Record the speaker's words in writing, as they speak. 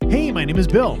Hey, my name is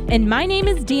Bill. And my name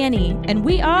is Danny, and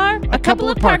we are a couple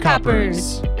of park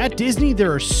hoppers. At Disney,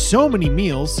 there are so many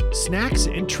meals, snacks,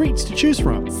 and treats to choose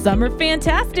from. Some are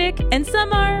fantastic, and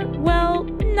some are, well,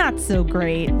 not so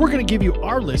great. We're going to give you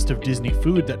our list of Disney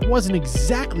food that wasn't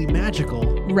exactly magical.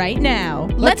 Right now,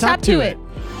 let's hop to it.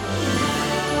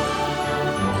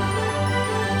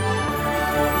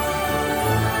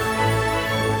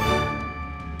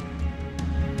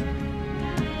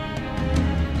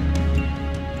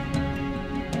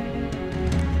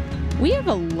 We have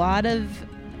a lot of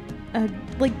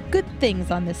good things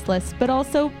on this list, but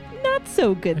also not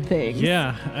so good things.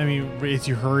 Yeah, I mean, as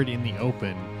you heard in the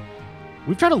open,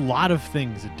 we've tried a lot of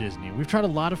things at Disney. We've tried a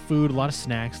lot of food, a lot of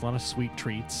snacks, a lot of sweet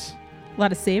treats. A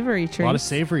lot of savory treats. A lot of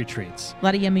savory treats. A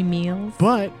lot of yummy meals.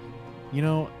 But, you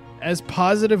know, as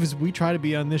positive as we try to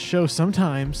be on this show,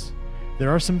 sometimes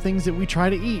there are some things that we try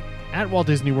to eat at Walt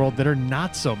Disney World that are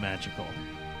not so magical.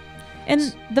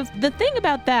 And the thing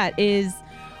about that is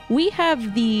we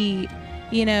have the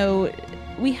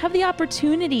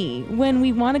opportunity when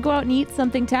we want to go out and eat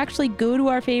something to actually go to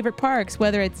our favorite parks,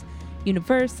 whether it's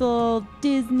Universal,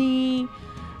 Disney,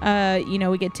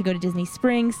 we get to go to Disney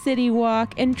Springs, City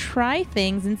Walk, and try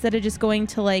things instead of just going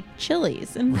to like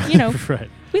Chili's. And, right.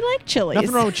 We like Chili's.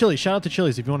 Nothing wrong with Chili's. Shout out to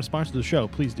Chili's. If you want to sponsor the show,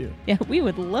 please do. Yeah, we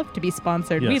would love to be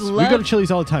sponsored. Yes. We go to Chili's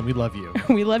all the time. We love you.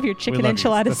 We love your chicken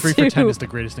enchilada soup. The 3 for $10 is the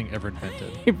greatest thing ever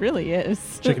invented. It really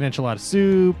is. Chicken enchilada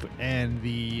soup and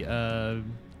the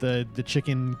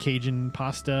chicken Cajun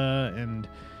pasta and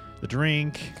the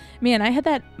drink. Man, I had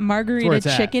that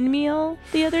margarita chicken meal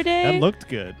the other day. That looked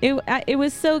good. It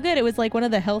was so good. It was like one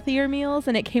of the healthier meals,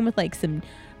 and it came with like some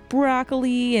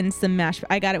broccoli and some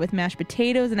I got it with mashed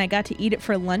potatoes, and I got to eat it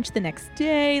for lunch the next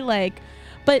day.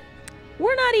 But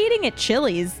we're not eating at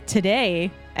Chili's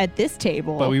today at this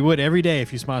table. But we would every day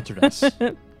if you sponsored us.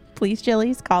 Please,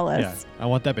 Chili's, call us. Yeah, I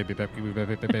want that baby back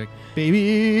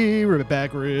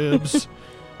ribs.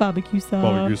 Barbecue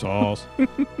sauce.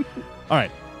 All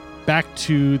right, back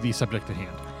to the subject at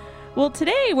hand. Well,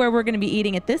 today where we're going to be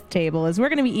eating at this table is we're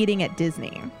going to be eating at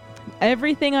Disney.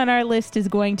 Everything on our list is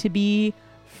going to be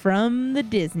from the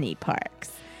Disney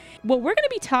parks. What we're going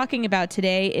to be talking about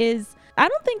today is, I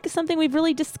don't think, something we've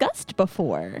really discussed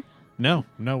before. No,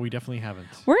 we definitely haven't.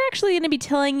 We're actually going to be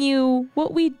telling you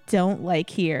what we don't like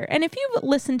here. And if you've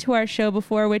listened to our show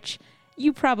before, which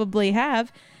you probably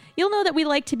have, you'll know that we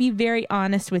like to be very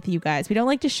honest with you guys. We don't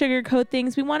like to sugarcoat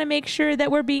things. We want to make sure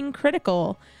that we're being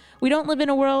critical. We don't live in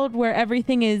a world where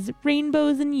everything is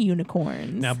rainbows and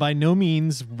unicorns. Now, by no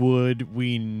means would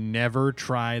we never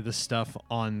try the stuff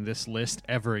on this list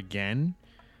ever again,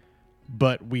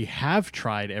 but we have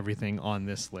tried everything on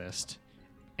this list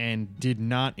and did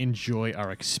not enjoy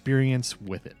our experience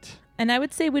with it. And I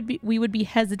would say we would be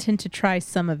hesitant to try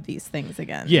some of these things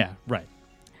again. Yeah, right.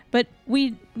 But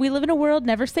we live in a world,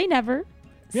 never say never.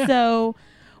 Yeah. So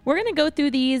we're going to go through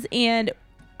these, and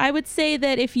I would say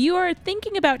that if you are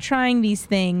thinking about trying these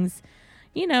things,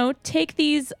 take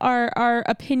these our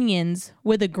opinions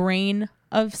with a grain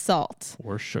of salt.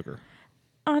 Or sugar.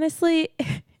 Honestly,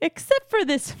 except for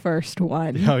this first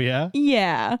one. Oh, yeah?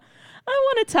 Yeah.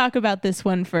 I want to talk about this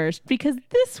one first because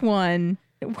this one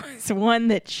was one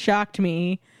that shocked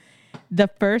me the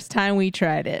first time we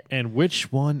tried it. And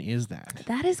which one is that?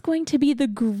 That is going to be the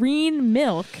green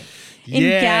milk in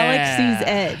Galaxy's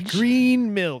Edge.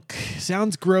 Green milk.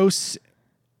 Sounds gross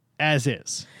as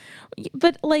is.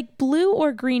 But like blue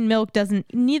or green milk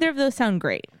neither of those sound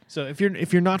great. So if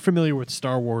you're not familiar with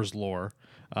Star Wars lore,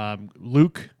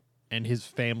 Luke and his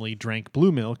family drank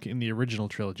blue milk in the original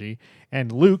trilogy,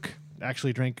 and Luke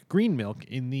actually drank green milk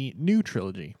in the new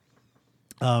trilogy.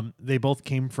 They both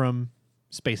came from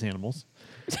space animals,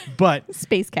 but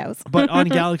space cows. But on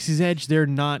Galaxy's Edge, they're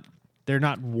not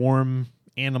warm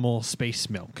animal space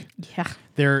milk. Yeah,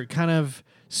 they're kind of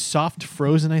soft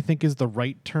frozen, I think is the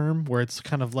right term, where it's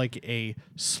kind of like a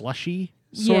slushy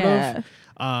sort of.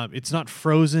 It's not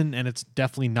frozen, and it's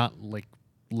definitely not like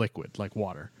liquid like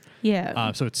water.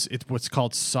 Yeah. So it's what's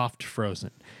called soft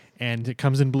frozen, and it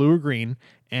comes in blue or green.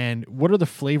 And what are the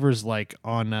flavors like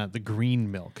on the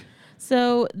green milk?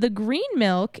 So the green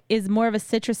milk is more of a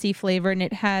citrusy flavor, and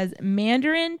it has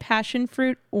mandarin, passion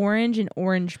fruit, orange, and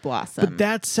orange blossom. But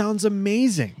that sounds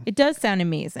amazing. It does sound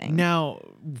amazing. Now,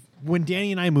 when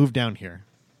Danny and I moved down here,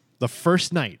 the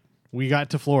first night we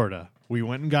got to Florida, we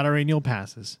went and got our annual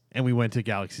passes, and we went to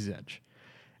Galaxy's Edge.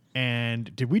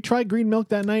 And did we try green milk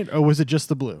that night, or was it just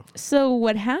the blue? So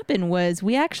what happened was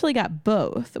we actually got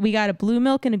both. We got a blue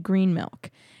milk and a green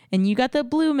milk. And you got the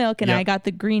blue milk, and I got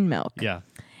the green milk. Yeah.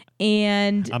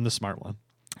 And I'm the smart one.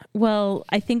 Well,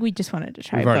 I think we just wanted to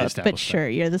try We've already both, but established sure,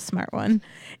 you're the smart one.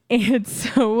 And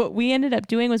so what we ended up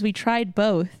doing was we tried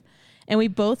both, and we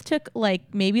both took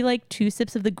maybe 2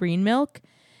 sips of the green milk.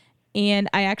 And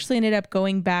I actually ended up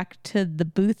going back to the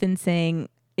booth and saying,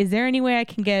 is there any way I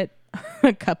can get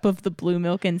a cup of the blue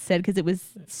milk instead? Because it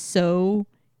was so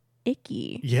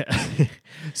icky. Yeah.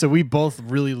 So we both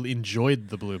really enjoyed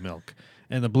the blue milk.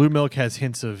 And the blue milk has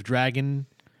hints of dragon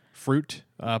fruit,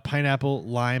 pineapple,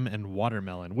 lime, and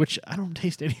watermelon, which I don't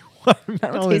taste any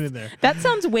watermelon in there. That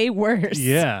sounds way worse.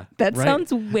 Yeah. That right?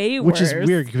 sounds way worse. Which is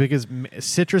weird because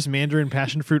citrus, mandarin,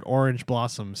 passion fruit, orange,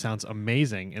 blossom sounds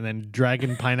amazing. And then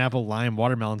dragon, pineapple, lime,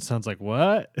 watermelon sounds like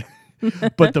what?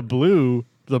 But the blue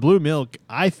milk,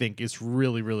 I think, is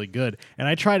really, really good. And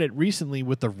I tried it recently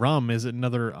with the rum is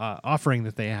another offering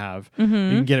that they have. Mm-hmm.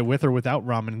 You can get it with or without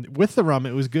rum. And with the rum,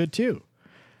 it was good too.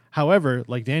 However,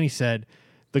 like Danny said,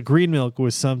 the green milk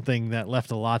was something that left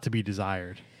a lot to be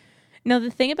desired. Now, the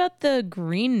thing about the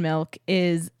green milk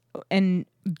is, and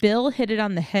Bill hit it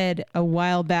on the head a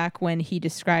while back when he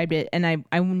described it, and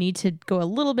I need to go a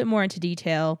little bit more into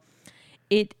detail.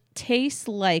 It tastes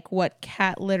like what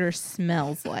cat litter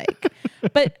smells like.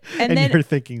 And then you're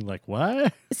thinking like,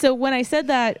 what? So when I said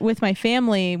that with my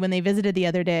family when they visited the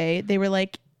other day, they were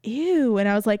like, ew. And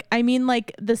I was like, I mean,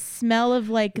 like the smell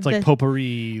of It's like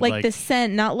potpourri. Like the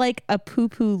scent, not like a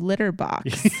poo-poo litter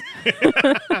box.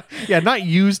 Yeah, not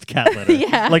used cat litter.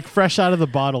 Yeah. Like fresh out of the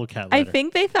bottle cat litter. I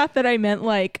think they thought that I meant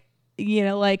like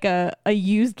a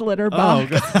used litter Oh, box.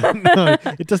 God. No,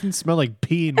 it doesn't smell like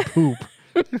pee and poop.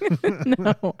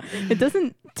 No, it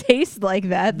doesn't taste like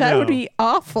that. That would No. be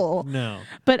awful. No.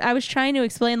 But I was trying to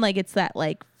explain like it's that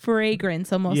like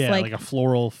fragrance almost Yeah, like like a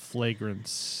floral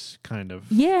fragrance kind of.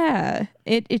 yeah.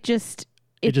 It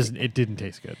It didn't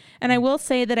taste good. And I will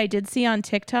say that I did see on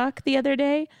TikTok the other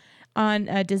day, on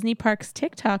Disney Parks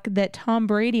TikTok, that Tom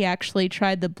Brady actually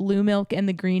tried the blue milk and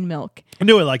the green milk. I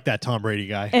knew I liked that Tom Brady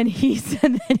guy. And he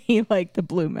said that he liked the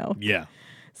blue milk. Yeah.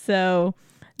 So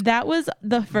that was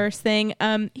the first thing.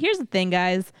 Here's the thing,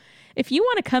 guys. If you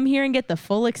want to come here and get the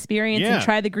full experience and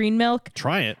try the green milk,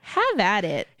 Try it. have at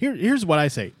it. Here's what I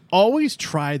say. Always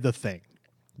try the thing.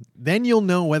 Then you'll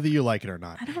know whether you like it or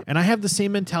not. And I have the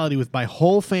same mentality with my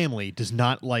whole family does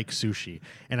not like sushi.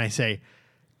 And I say,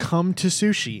 come to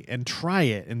sushi and try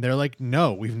it. And they're like,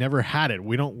 no, we've never had it.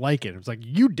 We don't like it. It's like,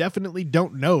 you definitely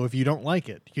don't know if you don't like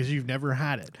it because you've never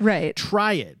had it. Right.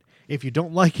 Try it. If you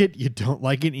don't like it, you don't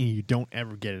like it, and you don't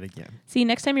ever get it again. See,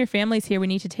 next time your family's here, we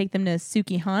need to take them to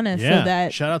Sukihana Yeah. so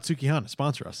that... Shout out Sukihana.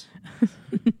 Sponsor us.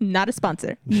 Not a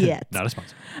sponsor yet. Not a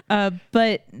sponsor.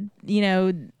 But,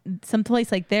 some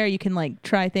place like there, you can like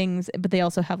try things, but they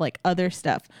also have like other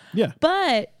stuff. Yeah.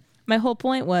 But my whole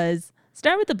point was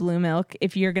start with the blue milk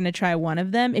if you're going to try one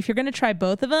of them. If you're going to try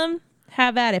both of them,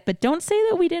 have at it. But don't say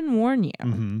that we didn't warn you.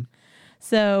 Mm-hmm.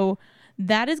 So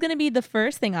that is going to be the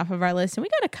first thing off of our list. And we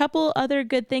got a couple other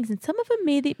good things, and some of them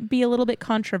may be a little bit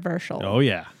controversial. Oh,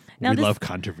 yeah. Now We this- love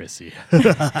controversy.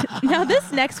 Now,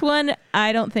 this next one,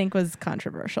 I don't think was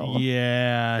controversial.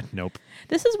 Yeah. Nope.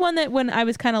 This is one that when I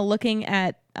was kind of looking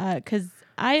at, because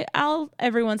I'll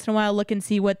every once in a while look and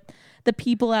see what the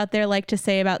people out there like to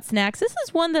say about snacks. This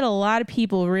is one that a lot of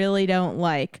people really don't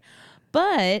like,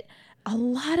 but a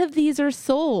lot of these are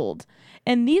sold,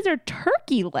 and these are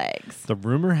turkey legs. The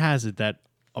rumor has it that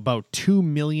about 2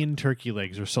 million turkey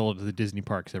legs are sold at the Disney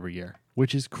parks every year,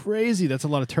 which is crazy. That's a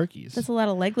lot of turkeys. That's a lot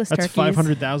of legless That's turkeys.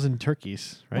 500,000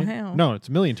 turkeys, right? Wow. No, it's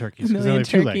a million turkeys. A 'cause they million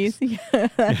only have 2 turkeys. legs. Yeah.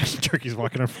 Yeah, turkeys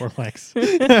walking on 4 legs.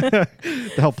 The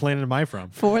hell planet am I from?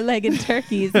 Four-legged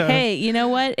turkeys. Hey, you know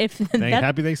what? If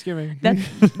Happy Thanksgiving.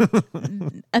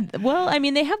 well, I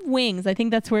mean, they have wings. I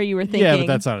think that's where you were thinking. Yeah, but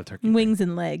that's not a turkey. Wings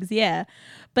and legs, yeah.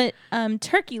 But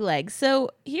turkey legs. So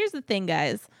here's the thing,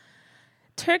 guys.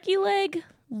 Turkey leg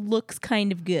looks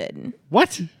kind of good.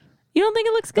 What? You don't think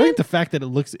it looks I think good? the fact that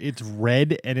it's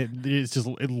red and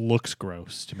it looks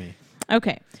gross to me.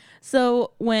 Okay.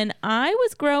 So when I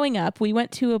was growing up, we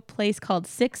went to a place called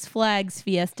Six Flags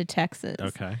Fiesta, Texas.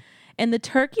 Okay. And the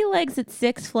turkey legs at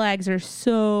Six Flags are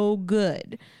so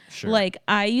good. Sure. Like,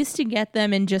 I used to get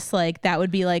them and just like, that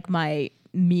would be like my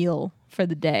meal for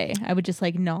the day. I would just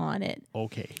like gnaw on it.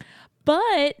 Okay.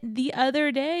 But the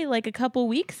other day, like a couple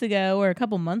weeks ago or a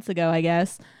couple months ago, I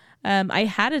guess, I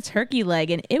had a turkey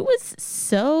leg and it was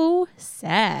so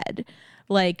sad.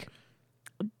 Like,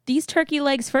 these turkey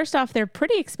legs, first off, they're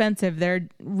pretty expensive. They're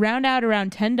round out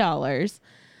around $10.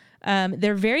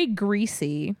 They're very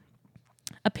greasy.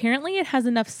 Apparently, it has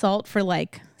enough salt for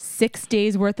like 6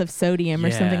 days worth of sodium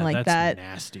or something like that. That's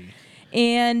nasty.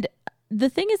 And the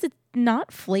thing is, it's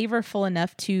not flavorful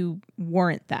enough to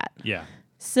warrant that. Yeah.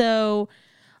 So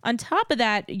On top of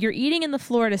that, you're eating in the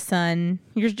Florida sun.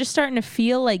 You're just starting to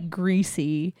feel like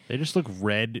greasy. They just look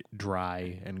red,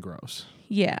 dry, and gross,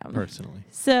 Yeah. personally.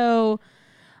 So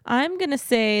I'm going to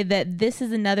say that this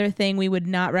is another thing we would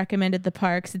not recommend at the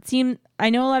parks. I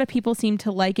know a lot of people seem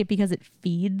to like it because it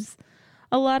feeds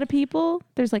a lot of people.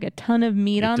 There's like a ton of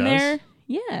meat on does? there.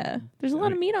 Yeah. There's a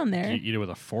lot of meat on Do there. you eat it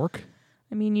with a fork?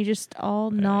 I mean, you just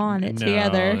all gnaw on it No,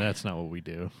 together. that's not what we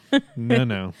do.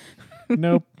 No.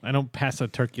 Nope. I don't pass a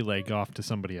turkey leg off to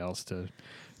somebody else to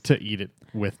eat it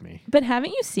with me. But haven't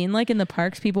you seen like in the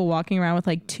parks people walking around with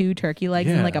like 2 turkey legs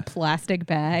in Yeah. like a plastic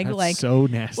bag? That's like so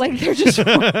nasty. like they're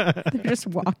just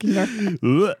walking around.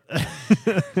 Ugh.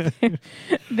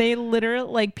 They literally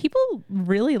like people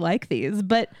really like these,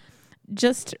 but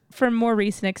just from more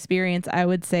recent experience, I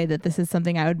would say that this is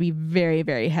something I would be very,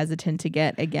 very hesitant to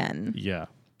get again. Yeah.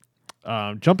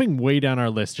 Jumping way down our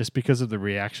list just because of the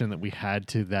reaction that we had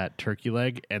to that turkey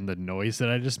leg and the noise that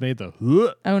I just made, the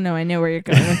Oh no, I know where you're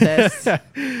going with this.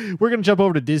 we're going to jump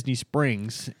over to Disney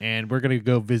Springs and we're going to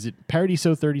go visit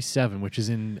Paradiso 37, which is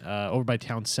in over by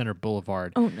Town Center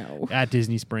Boulevard. Oh no. At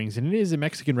Disney Springs, and it is a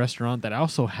Mexican restaurant that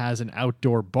also has an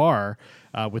outdoor bar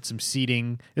with some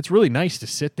seating. It's really nice to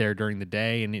sit there during the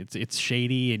day, and it's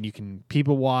shady, and you can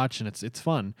people watch, and it's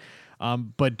fun.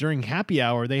 But during happy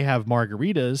hour, they have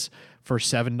margaritas for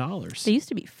 $7. They used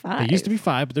to be 5. They used to be $5,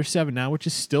 but they're $7 now, which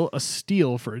is still a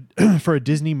steal for for a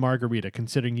Disney margarita,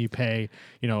 considering you pay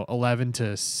 $11 to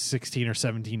 $16 or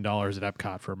 $17 at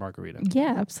Epcot for a margarita.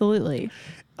 Yeah, absolutely.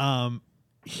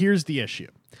 Here's the issue.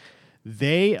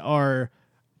 They are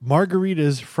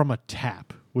margaritas from a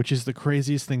tap, which is the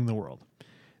craziest thing in the world.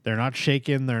 They're not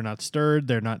shaken, they're not stirred,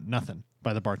 they're not nothing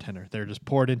by the bartender. They're just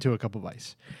poured into a cup of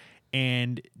ice.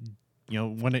 And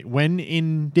when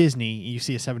in Disney you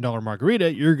see a $7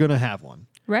 margarita, you're gonna have one.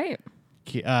 Right.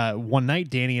 One night,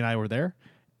 Danny and I were there,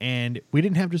 and we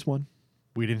didn't have just one.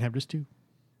 We didn't have just 2.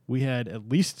 We had at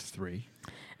least 3.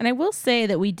 And I will say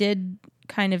that we did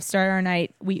kind of start our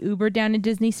night. We Ubered down to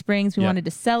Disney Springs. We Yeah. wanted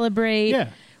to celebrate. Yeah.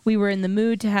 We were in the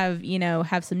mood to have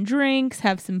some drinks,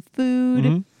 have some food.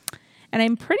 Mhm. And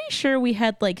I'm pretty sure we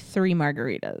had like 3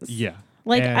 margaritas. Yeah.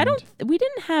 Like And- we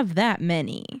didn't have that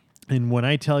many. And when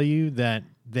I tell you that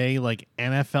they like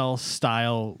NFL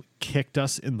style kicked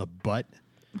us in the butt,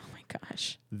 Oh my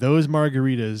gosh. those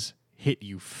margaritas hit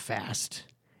you fast.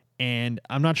 And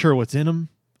I'm not sure what's in them.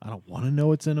 I don't want to know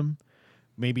what's in them.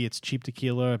 Maybe it's cheap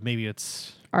tequila. Maybe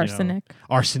it's Arsenic.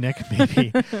 Arsenic,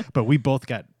 maybe. But we both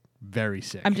got very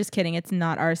sick. I'm just kidding. It's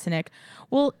not arsenic.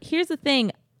 Well, here's the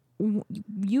thing.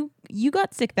 You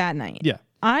got sick that night. Yeah.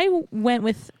 I went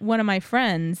with one of my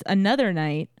friends another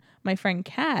night, my friend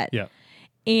Kat. Yeah.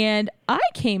 And I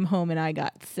came home and I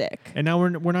got sick. And now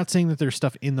we're not saying that there's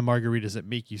stuff in the margaritas that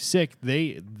make you sick.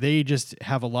 They just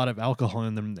have a lot of alcohol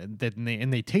in them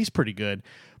and they taste pretty good,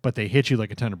 but they hit you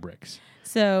like a ton of bricks.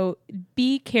 So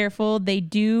be careful. They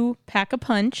do pack a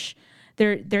punch.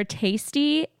 They're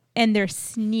tasty and they're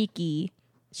sneaky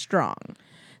strong.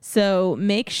 So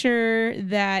make sure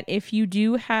that if you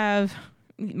do have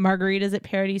margaritas at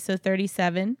Paradiso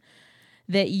 37,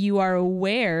 that you are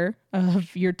aware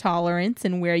of your tolerance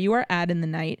and where you are at in the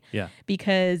night. Yeah.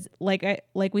 Because like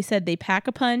we said, they pack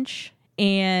a punch,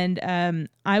 and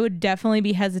I would definitely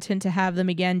be hesitant to have them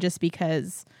again just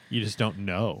because You just don't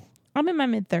know. I'm in my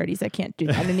mid-30s. I can't do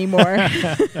that anymore.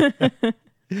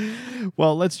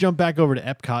 Well, let's jump back over to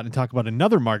Epcot and talk about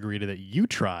another margarita that you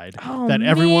tried Oh, that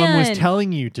everyone was man.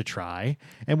 telling you to try.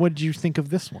 And what did you think of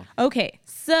this one? Okay,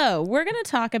 so we're going to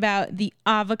talk about the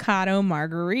avocado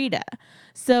margarita.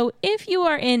 So if you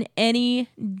are in any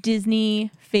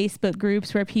Disney Facebook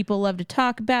groups where people love to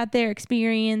talk about their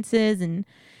experiences and,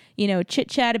 chit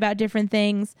chat about different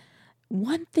things,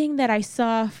 one thing that I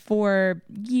saw for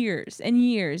years and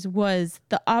years was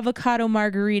the avocado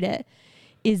margarita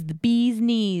is the bee's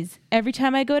knees. Every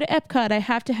time I go to Epcot, I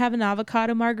have to have an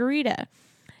avocado margarita.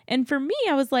 And for me,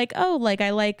 I was like, oh, like I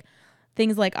like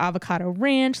things like avocado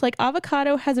ranch. Like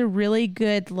avocado has a really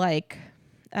good,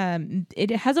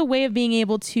 it has a way of being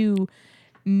able to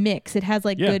mix. It has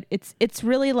good, it's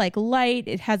really like light.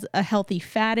 It has a healthy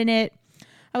fat in it.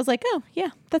 I was like, oh yeah,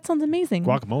 that sounds amazing.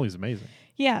 Guacamole is amazing.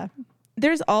 Yeah.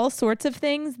 There's all sorts of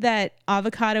things that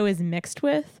avocado is mixed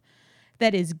with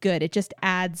that is good. It just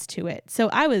adds to it. So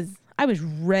I was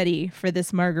ready for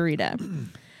this margarita.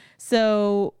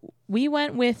 So we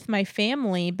went with my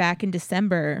family back in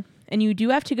December, and you do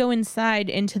have to go inside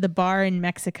into the bar in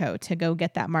Mexico to go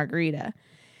get that margarita.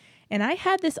 And I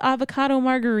had this avocado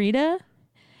margarita,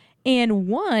 and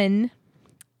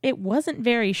it wasn't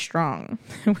very strong.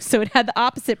 So it had the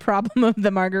opposite problem of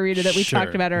the margarita that we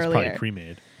talked about It's earlier. probably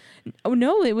pre-made. Oh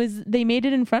no, they made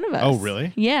it in front of us. Oh,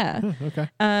 really? Yeah.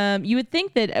 Okay. You would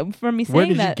think that from me saying Where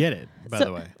did that. you get it, by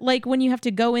the way? Like when you have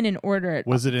to go in and order it.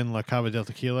 Was it in La Cava del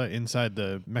Tequila inside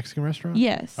the Mexican restaurant?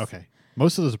 Yes. Okay.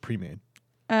 Most of those are pre-made.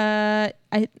 I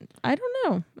don't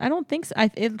know. I don't think so.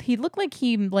 He looked like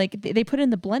they put it in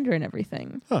the blender and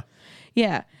everything. Huh.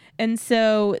 Yeah. And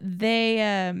so they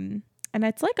and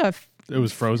it's like It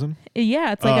was frozen?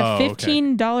 yeah, it's like a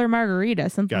 $15 okay. margarita,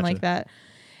 something Gotcha. like that.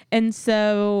 And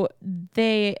so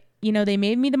they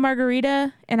made me the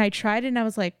margarita and I tried it and I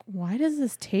was like, why does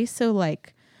this taste so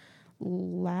like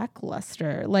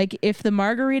lackluster? Like if the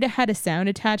margarita had a sound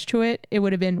attached to it, it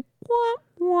would have been wah,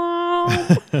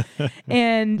 wah.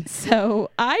 And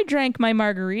so I drank my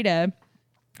margarita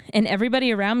and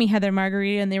everybody around me had their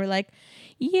margarita and they were like,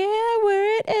 yeah,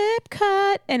 we're at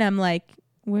Epcot. And I'm like,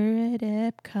 we're at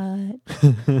Epcot.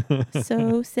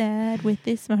 So sad with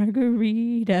this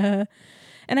margarita.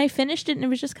 And I finished it and it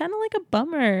was just kind of like a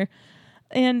bummer.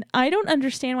 And I don't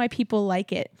understand why people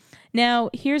like it. Now,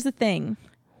 here's the thing.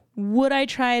 Would I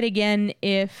try it again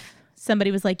if somebody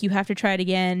was like, you have to try it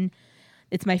again?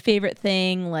 It's my favorite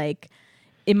thing. Like,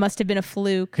 it must have been a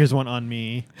fluke. Here's one on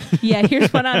me. Yeah,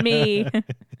 here's one on me.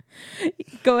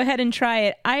 Go ahead and try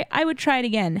it. I would try it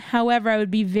again. However, I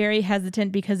would be very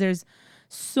hesitant because there's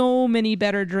so many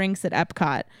better drinks at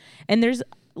Epcot. And there's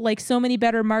like so many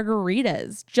better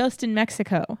margaritas just in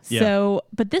Mexico. Yeah. So,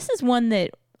 but this is one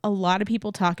that a lot of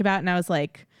people talk about. And I was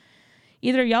like,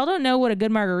 either y'all don't know what a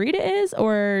good margarita is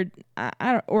or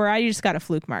I just got a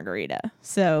fluke margarita.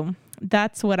 So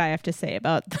that's what I have to say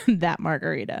about that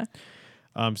margarita.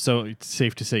 So it's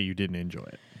safe to say you didn't enjoy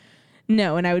it.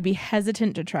 No, and I would be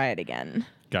hesitant to try it again.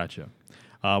 Gotcha.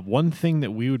 One thing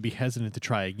that we would be hesitant to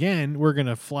try again, we're going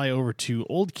to fly over to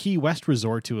Old Key West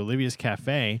Resort to Olivia's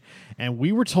Cafe, and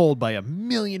we were told by 1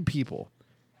 million people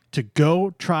to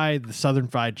go try the Southern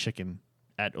Fried Chicken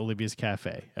at Olivia's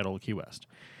Cafe at Old Key West.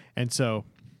 And so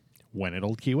when at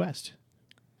Old Key West,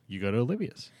 you go to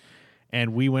Olivia's.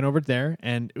 And we went over there,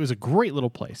 and it was a great little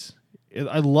place.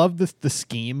 I love the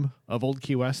scheme of Old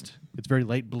Key West. It's very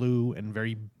light blue and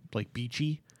very like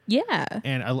beachy. Yeah.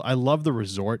 And I love the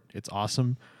resort. It's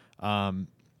awesome.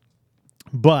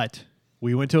 But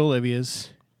we went to Olivia's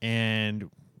and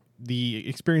the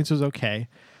experience was okay.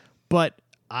 But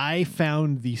I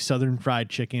found the Southern Fried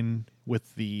Chicken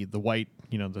with the white,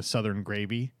 the Southern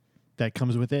gravy that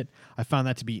comes with it. I found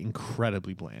that to be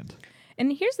incredibly bland.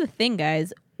 And here's the thing,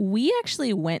 guys. We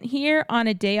actually went here on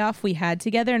a day off we had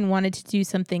together and wanted to do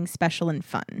something special and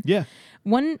fun. Yeah.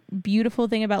 One beautiful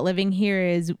thing about living here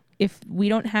is if we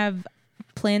don't have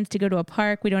plans to go to a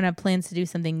park, we don't have plans to do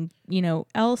something,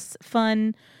 else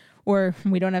fun, or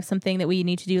we don't have something that we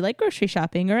need to do like grocery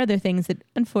shopping or other things that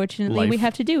unfortunately we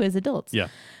have to do as adults. Yeah.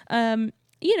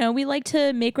 We like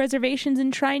to make reservations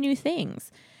and try new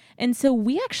things. And so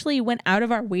we actually went out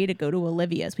of our way to go to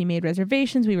Olivia's. We made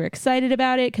reservations. We were excited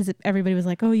about it because everybody was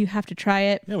like, oh, you have to try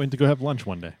it. Yeah, we went to go have lunch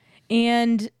one day.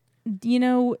 And,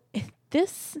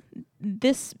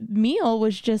 this meal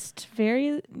was just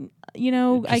very,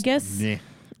 I guess meh.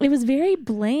 It was very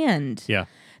bland. Yeah.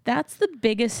 That's the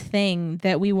biggest thing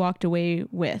that we walked away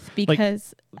with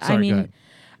because, go ahead.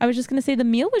 I was just going to say the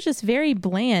meal was just very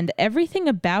bland. Everything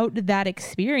about that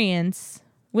experience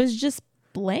was just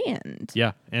bland.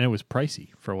 Yeah, and it was pricey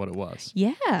for what it was.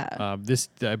 Yeah.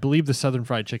 I believe the Southern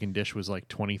Fried Chicken dish was like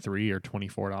 $23 or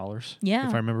 $24. Yeah.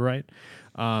 If I remember right.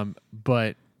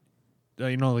 But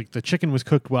like the chicken was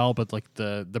cooked well, but like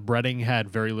the breading had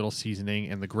very little seasoning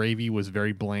and the gravy was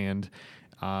very bland.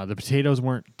 The potatoes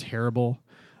weren't terrible,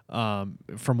 from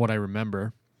what I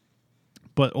remember.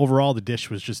 But overall, the dish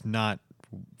was just not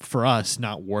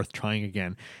worth trying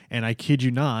again. And I kid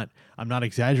you not, I'm not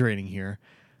exaggerating here.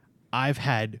 I've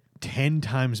had 10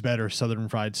 times better Southern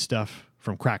fried stuff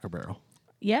from Cracker Barrel.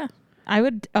 Yeah, I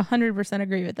would 100%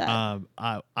 agree with that.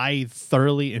 I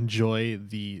thoroughly enjoy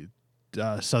the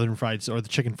Southern fried or the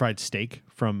chicken fried steak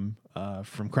from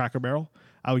Cracker Barrel.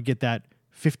 I would get that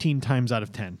 15 times out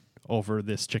of 10 over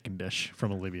this chicken dish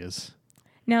from Olivia's.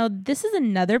 Now, this is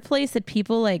another place that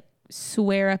people like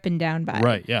swear up and down by.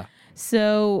 Right, yeah.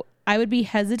 So I would be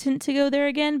hesitant to go there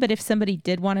again, but if somebody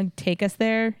did want to take us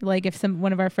there, like if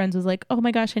one of our friends was like, oh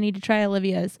my gosh, I need to try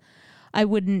Olivia's, I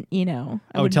wouldn't,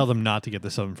 I would tell them not to get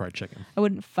the Southern Fried Chicken. I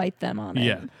wouldn't fight them on it.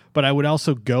 Yeah, but I would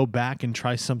also go back and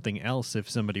try something else if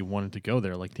somebody wanted to go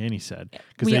there, like Danny said,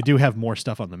 because they do have more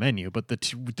stuff on the menu. But the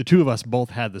two of us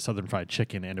both had the Southern Fried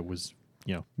Chicken, and it was,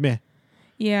 meh.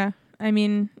 Yeah,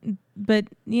 but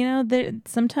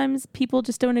sometimes people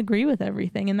just don't agree with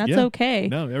everything, and that's okay.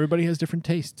 No, everybody has different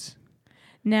tastes.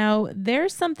 Now,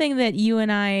 there's something that you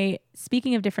and I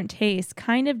speaking of different tastes,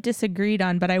 kind of disagreed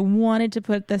on, but I wanted to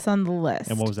put this on the list.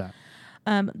 And what was that?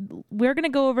 We're going to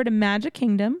go over to Magic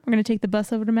Kingdom. We're going to take the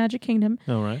bus over to Magic Kingdom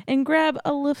All right. and grab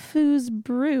a LeFou's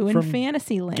Brew in From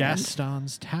Fantasyland.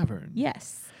 Gaston's Tavern.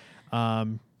 Yes.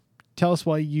 Tell us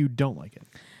why you don't like it.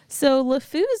 So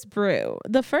LeFou's Brew,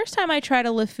 the first time I tried a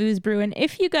LeFou's Brew, and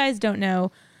if you guys don't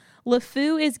know,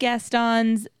 LeFou is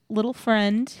Gaston's little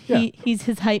friend. Yeah. He's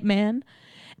his hype man.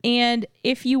 And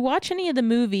if you watch any of the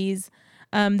movies,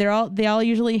 they all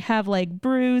usually have like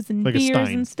brews and Like a beers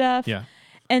stein. and stuff. Yeah.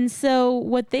 And so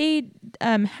what they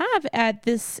have at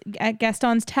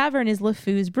Gaston's Tavern is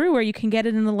LeFou's Brew, where you can get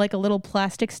it in like a little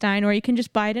plastic stein, or you can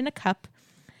just buy it in a cup.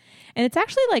 And it's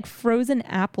actually like frozen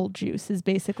apple juice is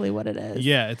basically what it is.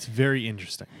 Yeah, it's very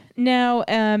interesting. Now,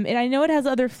 and I know it has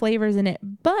other flavors in it,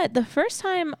 but the first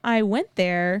time I went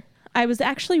there, I was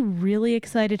actually really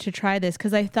excited to try this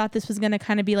because I thought this was going to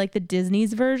kind of be like the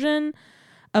Disney's version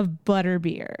of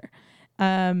butterbeer.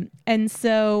 And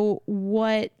so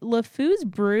what LeFou's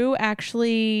Brew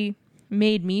actually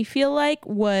made me feel like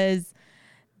was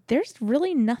there's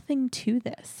really nothing to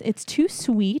this. It's too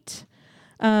sweet.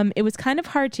 It was kind of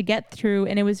hard to get through,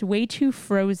 and it was way too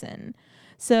frozen.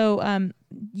 So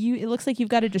it looks like you've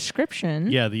got a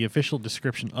description. Yeah, the official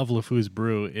description of LeFou's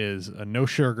Brew is a no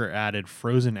sugar added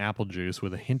frozen apple juice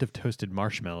with a hint of toasted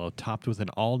marshmallow topped with an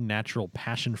all-natural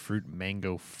passion fruit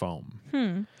mango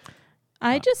foam.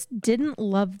 I just didn't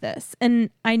love this. And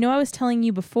I know I was telling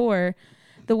you before,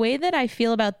 the way that I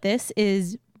feel about this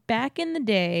is back in the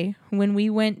day when we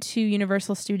went to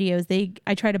Universal Studios,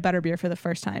 I tried a butterbeer for the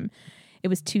first time. It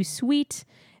was too sweet.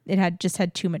 It had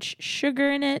too much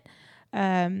sugar in it.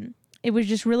 It was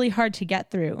just really hard to get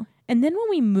through. And then when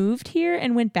we moved here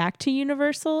and went back to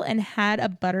Universal and had a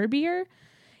butterbeer,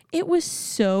 it was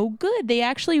so good. They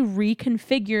actually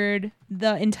reconfigured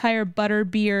the entire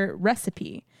butterbeer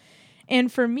recipe. And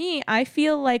for me, I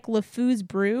feel like LeFou's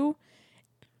Brew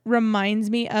reminds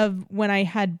me of when I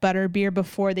had butterbeer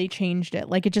before they changed it.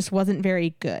 Like, it just wasn't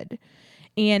very good.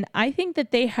 And I think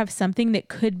that they have something that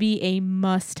could be a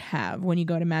must-have when you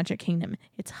go to Magic Kingdom.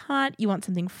 It's hot. You want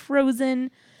something frozen.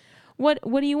 What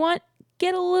do you want?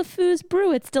 Get a LeFou's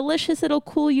Brew. It's delicious. It'll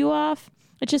cool you off.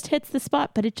 It just hits the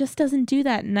spot, but it just doesn't do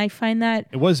that. And I find that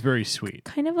It was very sweet.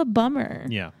 kind of a bummer.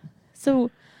 Yeah.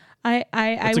 So That's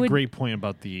I a would great point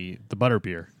about the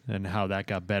butterbeer and how that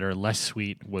got better. Less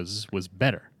sweet was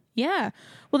better. Yeah.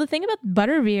 Well, the thing about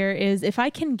butterbeer is if I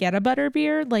can get a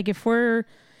butterbeer, like if we're,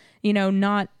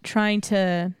 not trying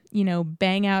to,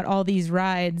 bang out all these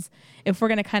rides, if we're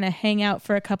going to kind of hang out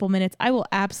for a couple minutes, I will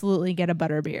absolutely get a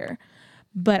butterbeer.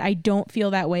 But I don't feel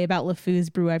that way about LeFou's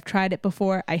Brew. I've tried it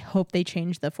before. I hope they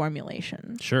change the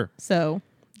formulation. Sure. So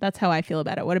that's how I feel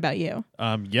about it. What about you?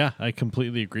 Yeah, I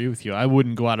completely agree with you. I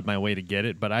wouldn't go out of my way to get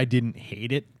it, but I didn't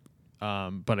hate it.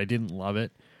 But I didn't love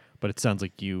it. But it sounds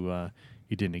like you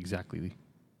didn't exactly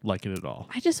like it at all.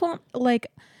 I just want,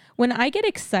 when I get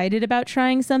excited about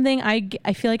trying something,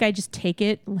 I feel like I just take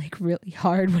it really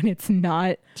hard when it's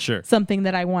not Sure. something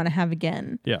that I want to have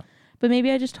again. Yeah. But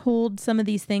maybe I just hold some of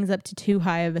these things up to too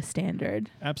high of a standard.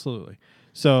 Absolutely.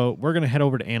 So we're going to head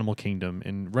over to Animal Kingdom,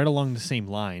 and right along the same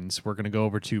lines, we're going to go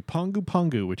over to Pongu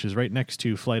Pongu, which is right next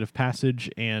to Flight of Passage,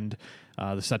 and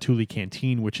the Satuli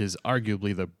Canteen, which is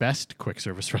arguably the best quick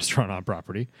service restaurant on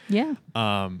property. Yeah.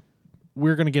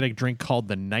 We're going to get a drink called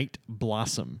the Night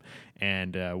Blossom,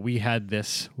 and we had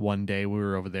this one day we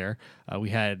were over there.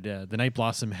 We had the Night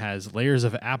Blossom has layers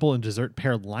of apple and dessert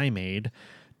pear limeade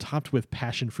topped with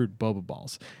passion fruit boba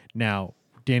balls. Now,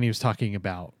 Danny was talking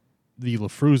about the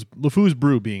LeFou's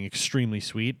Brew being extremely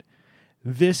sweet.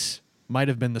 This might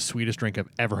have been the sweetest drink I've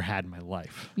ever had in my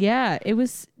life. Yeah, it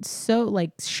was so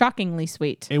shockingly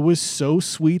sweet. It was so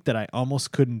sweet that I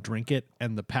almost couldn't drink it,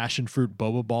 and the passion fruit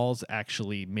boba balls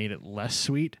actually made it less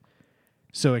sweet.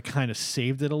 So it kind of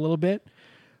saved it a little bit.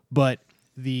 But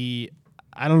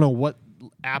I don't know what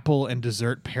apple and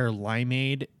dessert pear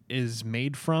limeade is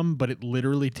made from, but it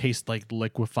literally tastes like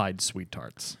liquefied sweet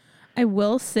tarts. I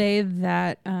will say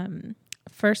that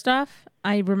first off,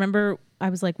 I remember I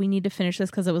was like, we need to finish this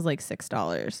because it was like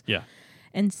 $6. Yeah.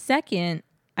 And second,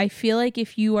 I feel like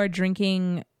if you are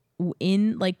drinking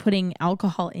in putting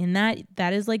alcohol in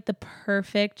that is like the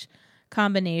perfect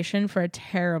combination for a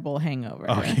terrible hangover.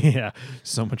 Oh, yeah.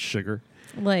 So much sugar.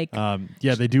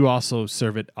 Yeah, they do also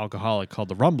serve it alcoholic called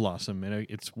the Rum Blossom, and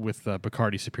it's with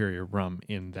Bacardi Superior rum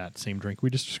in that same drink we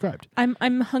just described. I'm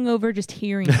hungover just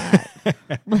hearing that.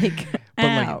 But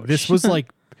ouch. this was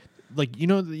like you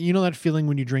know that feeling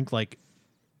when you drink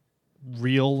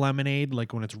real lemonade,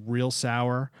 when it's real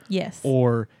sour. Yes.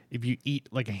 Or if you eat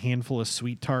a handful of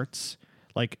sweet tarts,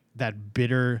 that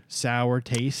bitter sour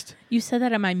taste. You said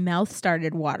that and my mouth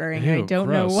started watering. I Ew, don't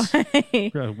gross. know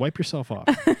why. Wipe yourself off.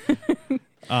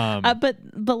 But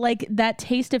like that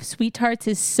taste of sweet tarts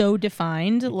is so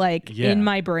defined, like Yeah. in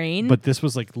my brain. But this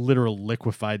was like literal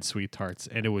liquefied sweet tarts,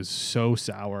 and it was so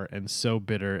sour and so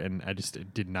bitter, and I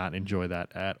just did not enjoy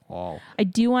that at all. I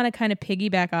do want to kind of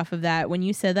piggyback off of that. When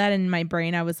you said that in my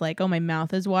brain, I was like, oh, my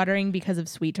mouth is watering because of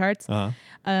sweet tarts.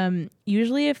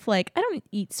 Usually if like, I don't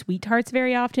eat sweet tarts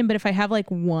very often, but if I have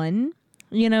like one,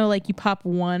 like you pop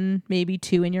one, maybe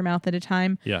two in your mouth at a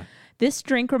time. Yeah. This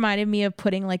drink reminded me of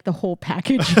putting like the whole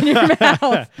package in your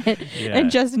mouth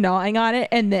and just gnawing on it,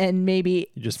 and then maybe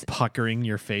You're just puckering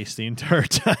your face the entire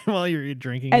time while you're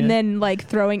drinking and it. then like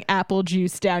throwing apple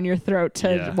juice down your throat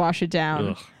to wash it down.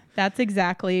 Ugh. That's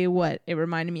exactly what it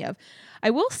reminded me of.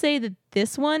 I will say that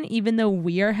this one, even though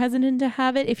we are hesitant to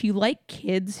have it, if you like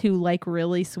kids who like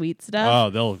really sweet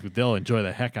stuff, they'll enjoy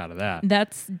the heck out of that.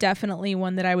 that's definitely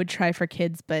one that I would try for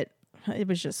kids, but it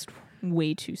was just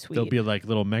way too sweet. They'll be like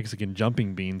little Mexican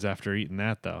jumping beans after eating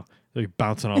that, though. They'll be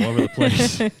bouncing all over the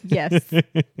place. Yes.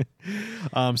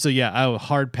 So yeah, a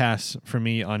hard pass for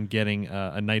me on getting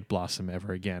a Night Blossom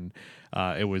ever again.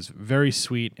 It was very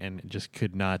sweet and just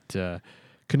could not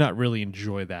really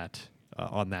enjoy that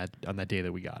on that day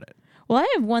that we got it. Well, I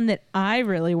have one that I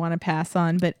really want to pass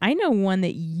on, but I know one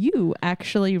that you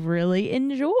actually really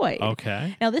enjoy.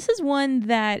 Okay. Now, this is one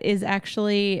that is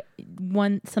actually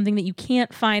something that you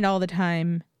can't find all the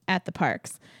time at the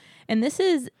parks. And this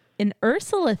is an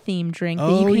Ursula themed drink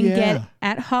that you can get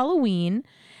at Halloween,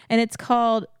 and it's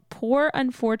called Poor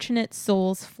Unfortunate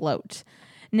Souls Float.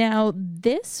 Now,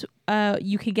 this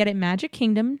you can get at Magic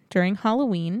Kingdom during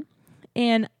Halloween,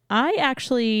 and I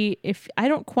actually, if I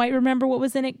don't quite remember what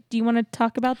was in it, do you want to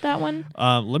talk about that one?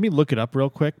 Let me look it up real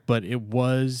quick, but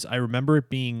I remember it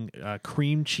being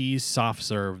cream cheese soft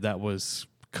serve that was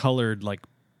colored like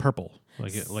purple,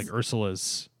 like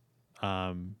Ursula's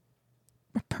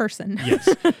person.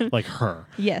 Yes, like her.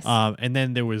 Yes. And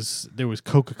then there was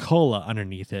Coca-Cola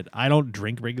underneath it. I don't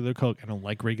drink regular Coke. I don't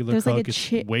like regular There's Coke. like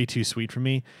It's way too sweet for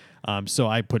me. So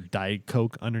I put Diet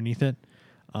Coke underneath it.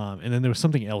 And then there was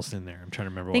something else in there. I'm trying to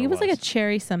remember. I think what it was like a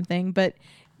cherry something, but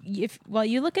while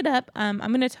you look it up, I'm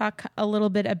going to talk a little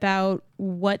bit about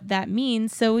what that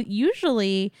means. So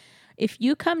usually, if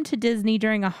you come to Disney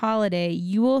during a holiday,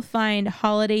 you will find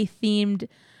holiday themed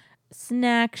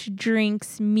snacks,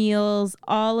 drinks, meals,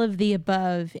 all of the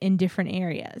above in different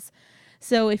areas.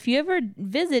 So if you ever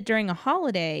visit during a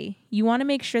holiday, you want to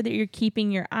make sure that you're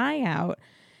keeping your eye out,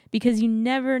 because you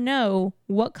never know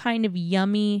what kind of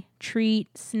yummy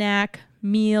treat, snack,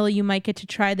 meal you might get to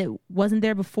try that wasn't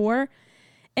there before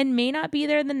and may not be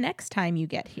there the next time you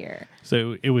get here.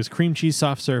 So it was cream cheese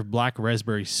soft serve, black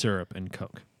raspberry syrup, and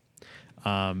Coke.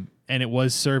 And it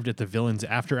was served at the Villains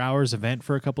After Hours event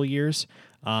for a couple of years.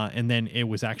 And then it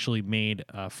was actually made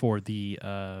for the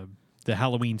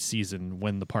Halloween season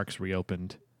when the parks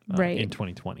reopened in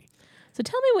 2020. So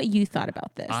tell me what you thought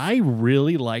about this. I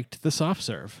really liked the soft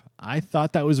serve. I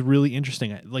thought that was really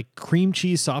interesting. Like cream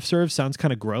cheese soft serve sounds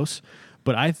kind of gross,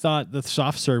 but I thought the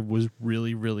soft serve was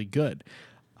really, really good.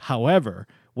 However,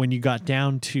 when you got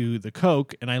down to the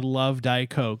Coke, and I love Diet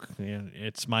Coke,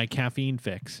 it's my caffeine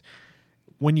fix.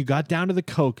 When you got down to the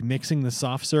Coke, mixing the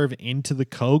soft serve into the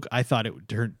Coke, I thought it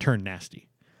would turn nasty.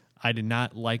 I did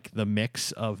not like the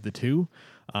mix of the two.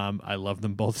 I love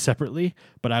them both separately,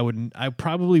 but I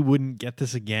probably wouldn't get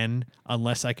this again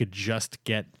unless I could just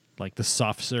get like the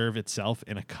soft serve itself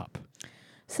in a cup.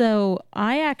 So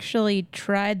I actually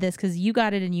tried this because you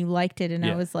got it and you liked it, and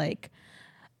I was like,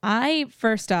 I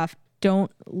first off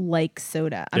don't like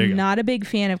soda. I'm not a big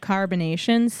fan of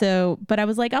carbonation, but I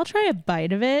was like, I'll try a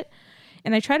bite of it,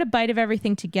 and I tried a bite of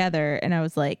everything together, and I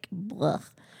was like, blech.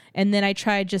 And then I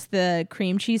tried just the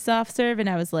cream cheese soft serve, and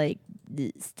I was like,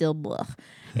 still blech.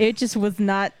 It just was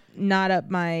not up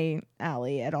my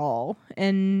alley at all.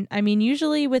 And I mean,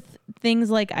 usually with things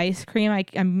like ice cream,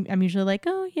 I'm usually like,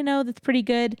 oh, that's pretty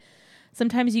good.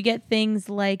 Sometimes you get things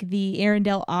like the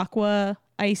Arendelle Aqua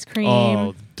ice cream.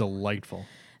 Oh, delightful.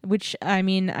 Which, I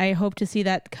mean, I hope to see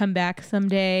that come back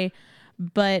someday.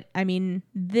 But I mean,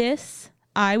 this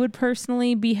I would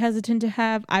personally be hesitant to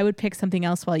have. I would pick something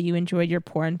else while you enjoyed your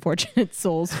Poor Unfortunate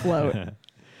Souls float.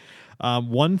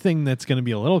 One thing that's going to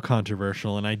be a little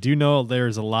controversial, and I do know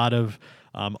there's a lot of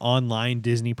online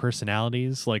Disney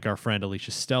personalities like our friend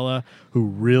Alicia Stella, who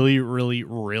really, really,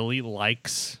 really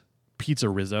likes Pizza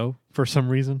Rizzo for some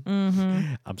reason.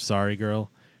 Mm-hmm. I'm sorry,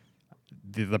 girl.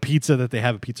 The pizza that they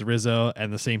have at Pizza Rizzo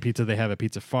and the same pizza they have at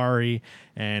Pizza Fari,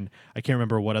 and I can't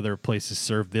remember what other places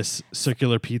serve this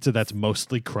circular pizza that's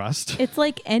mostly crust. It's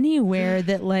like anywhere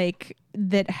that like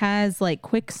that has like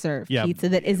quick serve Yeah. pizza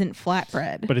that isn't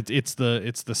flatbread. But it's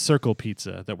the circle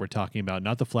pizza that we're talking about,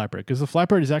 not the flatbread, because the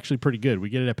flatbread is actually pretty good. We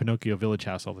get it at Pinocchio Village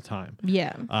House all the time.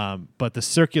 Yeah. But the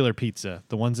circular pizza,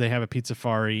 the ones they have at Pizza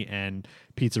Fari and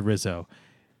Pizza Rizzo,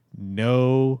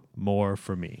 no more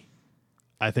for me.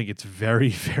 I think it's very,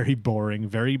 very boring,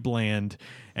 very bland,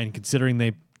 and considering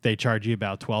they charge you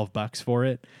about $12 for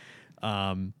it,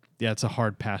 it's a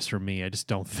hard pass for me. I just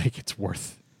don't think it's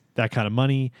worth that kind of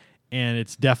money, and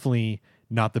it's definitely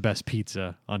not the best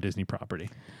pizza on Disney property.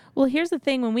 Well, here's the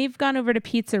thing. When we've gone over to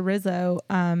Pizza Rizzo,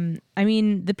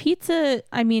 the pizza,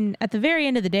 at the very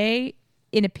end of the day,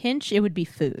 in a pinch, it would be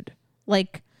food.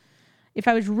 Like, if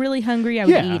I was really hungry, I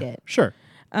would eat it. Sure.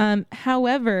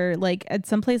 However, like at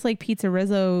some place like Pizza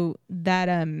Rizzo, that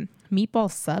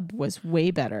meatball sub was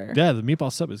way better. Yeah, the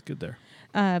meatball sub is good there.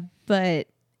 But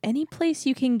any place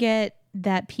you can get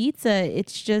that pizza,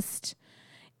 it's just,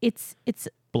 it's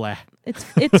Blah.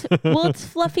 it's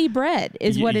fluffy bread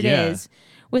is what it Yeah. is,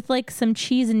 with like some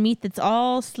cheese and meat that's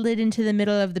all slid into the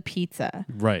middle of the pizza.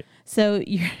 Right. So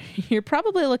you're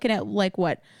probably looking at like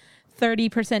what,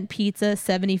 30% pizza,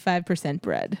 75%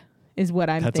 bread is what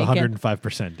I'm That's thinking.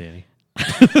 105%, Danny.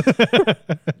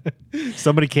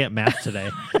 Somebody can't math today.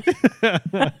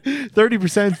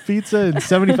 30% pizza and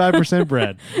 75%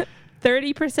 bread.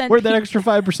 30% Where'd that extra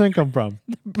 5% come from?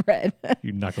 bread.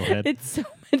 You knucklehead. It's so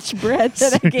much bread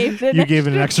that I gave it. You gave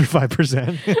it an extra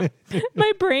 5%.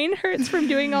 My brain hurts from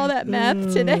doing all that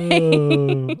math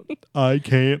today. I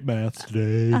can't math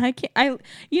today. I can't.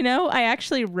 I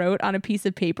actually wrote on a piece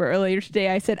of paper earlier today.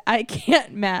 I said, "I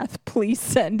can't math. Please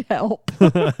send help."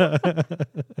 And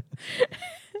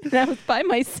I was by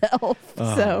myself.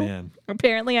 Oh, so man.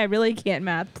 apparently, I really can't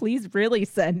math. Please, really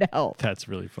send help. That's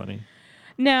really funny.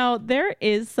 Now, there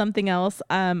is something else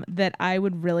that I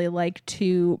would really like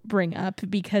to bring up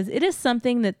because it is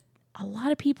something that a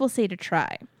lot of people say to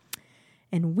try.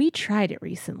 And we tried it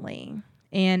recently.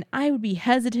 And I would be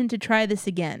hesitant to try this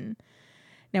again.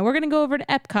 Now, we're going to go over to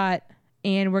Epcot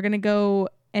and we're going to go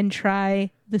and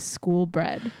try the school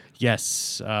bread.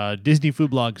 Yes. Disney Food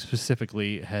Blog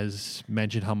specifically has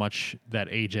mentioned how much that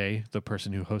AJ, the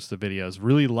person who hosts the videos,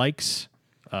 really likes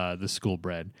the school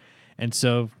bread. And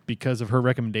so because of her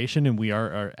recommendation, and we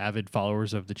are avid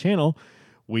followers of the channel,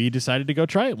 we decided to go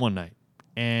try it one night.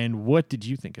 And what did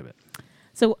you think of it?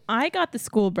 So I got the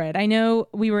school bread. I know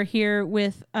we were here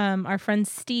with our friend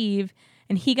Steve,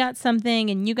 and he got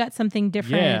something, and you got something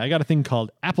different. Yeah, I got a thing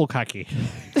called apple kaki.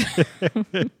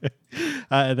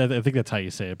 I think that's how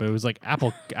you say it, but it was like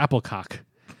apple cock.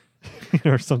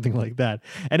 Or something like that,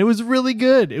 and it was really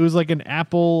good. It was like an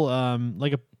apple,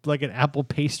 like an apple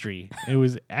pastry. It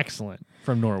was excellent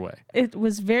from Norway. It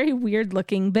was very weird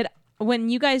looking, but when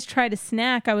you guys tried a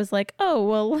snack, I was like, oh,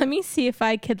 well, let me see if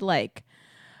I could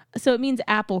so it means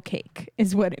apple cake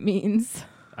is what it means.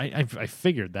 I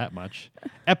figured that much.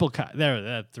 Apple there,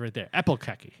 that's right there. Apple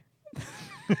kaki.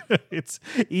 It's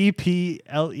EPLEKAKE,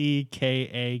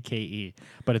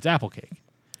 but it's apple cake.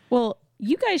 Well,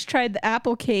 you guys tried the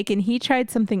apple cake and he tried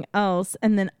something else,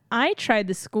 and then I tried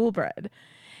the school bread.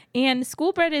 And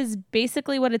school bread is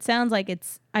basically what it sounds like.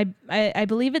 It's I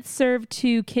believe it's served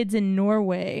to kids in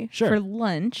Norway for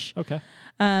lunch. Okay.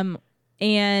 Or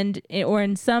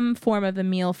in some form of a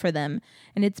meal for them.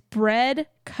 And it's bread,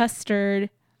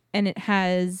 custard, and it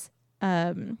has what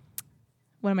am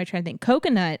I trying to think?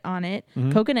 Coconut on it,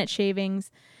 coconut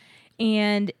shavings,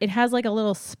 and it has like a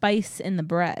little spice in the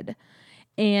bread.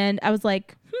 And I was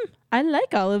like, I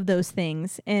like all of those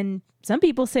things. And some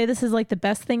people say this is like the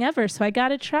best thing ever, so I got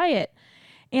to try it.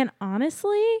 And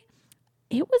honestly,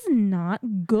 it was not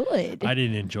good. I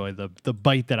didn't enjoy the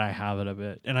bite that I have out of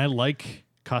it. And I like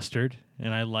custard,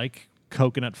 and I like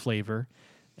coconut flavor,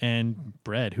 and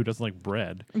bread. Who doesn't like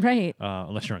bread? Right.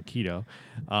 Unless you're on keto.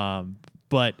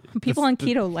 But people on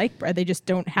keto like bread. They just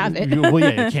don't have it. Well,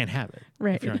 yeah, you can't have it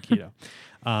Right. if you're on keto.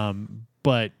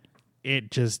 But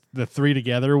it just, the three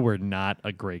together were not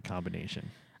a great combination.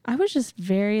 I was just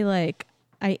very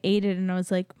I ate it and I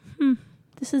was like,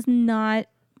 this is not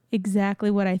exactly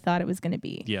what I thought it was going to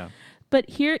be. Yeah. But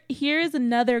here's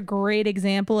another great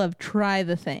example of try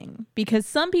the thing, because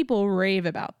some people rave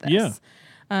about this. Yeah.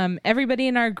 Everybody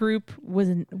in our group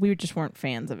we just weren't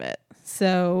fans of it.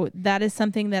 So that is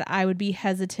something that I would be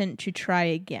hesitant to try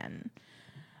again.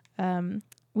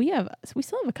 We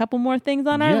still have a couple more things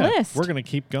on our list. We're going to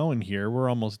keep going here. We're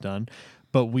almost done.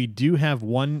 But we do have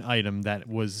one item that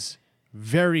was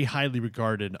very highly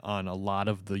regarded on a lot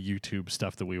of the YouTube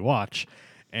stuff that we watch.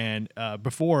 And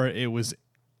before, it was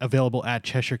available at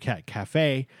Cheshire Cat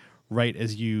Cafe right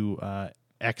as you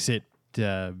exit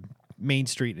Main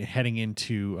Street and heading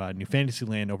into New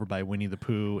Fantasyland over by Winnie the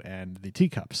Pooh and the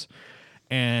teacups.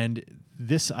 And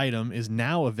this item is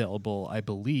now available, I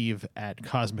believe, at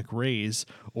Cosmic Rays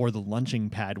or the Lunching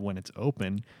Pad when it's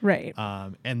open. Right.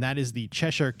 And that is the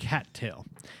Cheshire Cat Tail.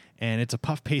 And it's a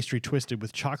puff pastry twisted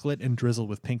with chocolate and drizzled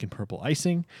with pink and purple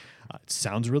icing. It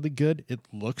sounds really good. It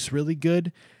looks really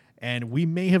good. And we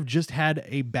may have just had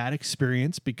a bad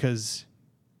experience because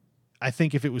I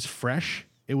think if it was fresh,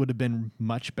 it would have been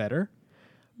much better.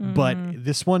 But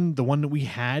this one, the one that we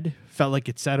had, felt like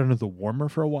it sat under the warmer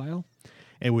for a while.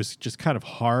 It was just kind of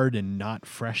hard and not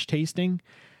fresh tasting.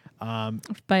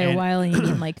 By a while, you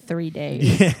mean like 3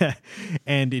 days. Yeah.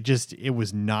 And it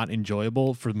was not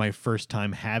enjoyable for my first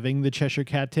time having the Cheshire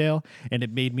Cat Tail. And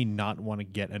it made me not want to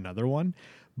get another one.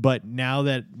 But now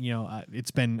that,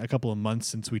 it's been a couple of months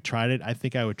since we tried it, I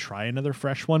think I would try another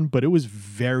fresh one. But it was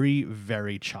very,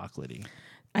 very chocolatey.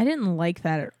 I didn't like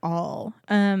that at all.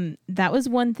 That was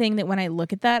one thing that when I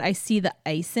look at that, I see the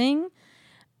icing.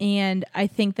 And I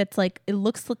think that's like, it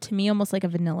looks to me almost like a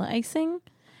vanilla icing.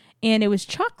 And it was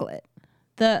chocolate.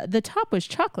 The top was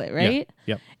chocolate, right?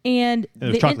 Yeah. Yep. And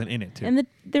there's chocolate in it, too. And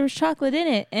there was chocolate in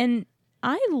it. And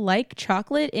I like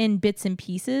chocolate in bits and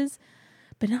pieces,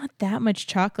 but not that much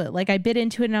chocolate. Like I bit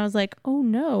into it and I was like, oh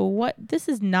no, this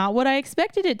is not what I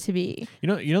expected it to be. You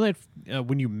know that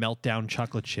when you melt down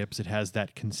chocolate chips, it has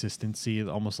that consistency,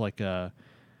 almost like a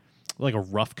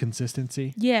rough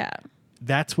consistency. Yeah.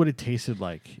 That's what it tasted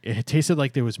like. It tasted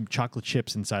like there was chocolate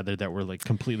chips inside there that were like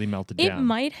completely melted down. It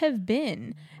might have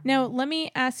been. Now, let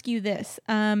me ask you this.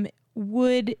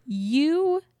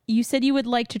 You said you would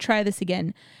like to try this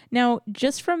again. Now,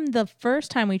 just from the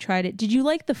first time we tried it, did you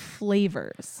like the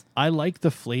flavors? I like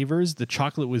the flavors. The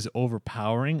chocolate was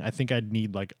overpowering. I think I'd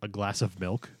need like a glass of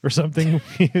milk or something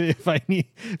if I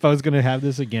was going to have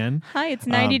this again. Hi, it's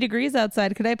 90 degrees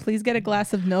outside. Could I please get a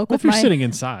glass of milk if you're sitting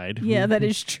inside. Yeah, that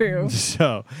is true.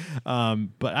 So,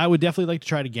 but I would definitely like to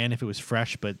try it again if it was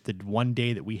fresh, but the one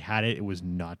day that we had it, it was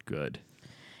not good.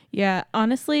 Yeah,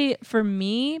 honestly, for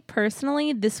me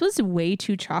personally, this was way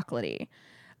too chocolatey.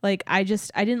 Like I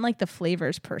didn't like the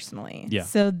flavors personally. Yeah.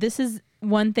 So this is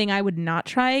one thing I would not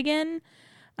try again.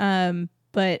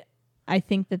 But I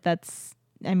think that's,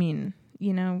 you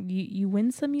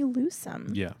win some, you lose some.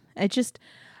 Yeah.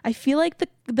 I feel like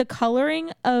the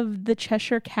coloring of the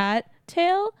Cheshire Cat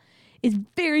tail is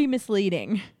very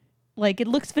misleading. Like it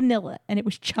looks vanilla and it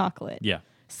was chocolate. Yeah.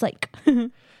 Psych.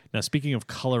 Now, speaking of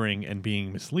coloring and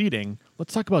being misleading,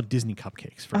 let's talk about Disney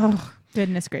cupcakes for a minute. Oh,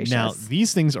 goodness gracious. Now,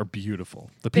 these things are beautiful.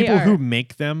 The people who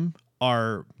make them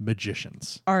are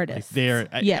magicians. Artists. They're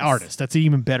artists. That's an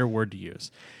even better word to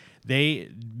use. They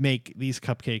make these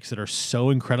cupcakes that are so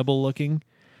incredible looking,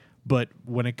 but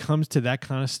when it comes to that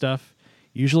kind of stuff,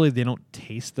 usually they don't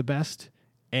taste the best.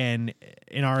 And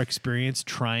in our experience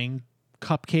trying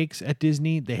cupcakes at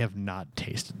Disney, they have not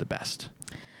tasted the best.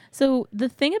 So the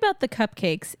thing about the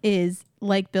cupcakes is,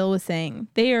 like Bill was saying,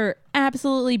 they are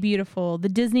absolutely beautiful. The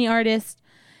Disney artists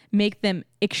make them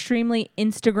extremely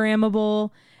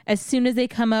Instagrammable. As soon as they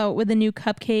come out with a new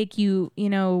cupcake,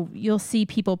 you'll see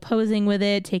people posing with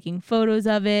it, taking photos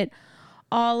of it,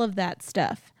 all of that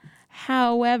stuff.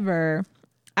 However,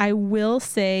 I will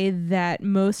say that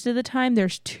most of the time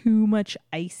there's too much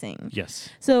icing. Yes.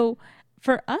 So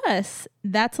for us,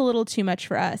 that's a little too much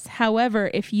for us.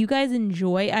 However, if you guys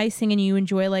enjoy icing and you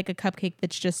enjoy like a cupcake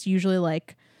that's just usually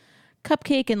like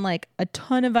cupcake and like a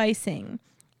ton of icing,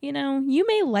 you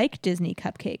may like Disney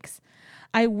cupcakes.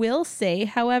 I will say,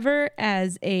 however,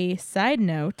 as a side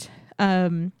note,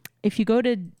 if you go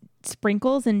to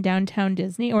Sprinkles in downtown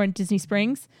Disney or in Disney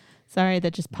Springs, sorry,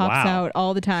 that just pops out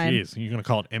all the time. Jeez, you're going to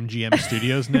call it MGM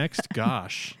Studios next?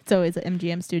 Gosh. It's always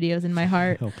MGM Studios in my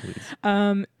heart. Oh,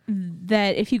 please.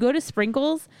 That if you go to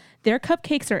Sprinkles, their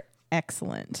cupcakes are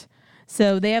excellent.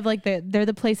 So they have like they're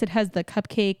the place that has the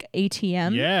cupcake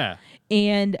ATM. Yeah.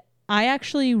 And I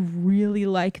actually really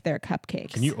like their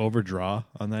cupcakes. Can you overdraw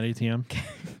on that ATM?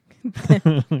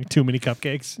 Too many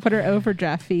cupcakes? What are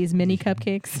overdraft fees? Mini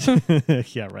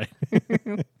cupcakes? Yeah, right.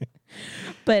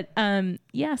 But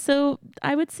so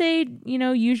I would say,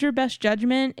 use your best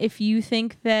judgment. If you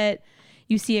think that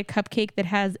you see a cupcake that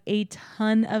has a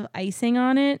ton of icing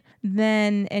on it,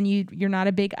 and you're not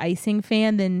a big icing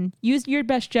fan, then use your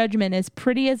best judgment. As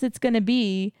pretty as it's going to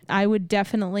be, I would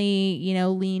definitely,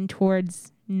 lean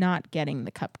towards not getting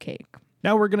the cupcake.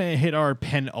 Now we're going to hit our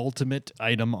penultimate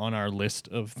item on our list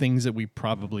of things that we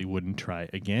probably wouldn't try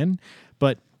again.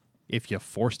 But if you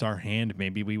forced our hand,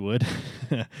 maybe we would.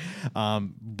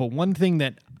 But one thing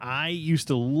that I used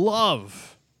to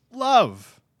love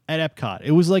at Epcot.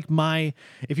 It was like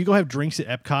if you go have drinks at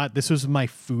Epcot, this was my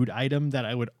food item that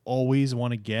I would always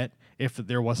want to get if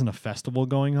there wasn't a festival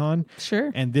going on.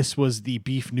 Sure. And this was the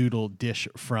beef noodle dish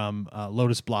from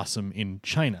Lotus Blossom in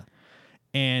China.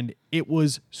 And it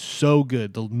was so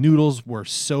good. The noodles were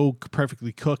so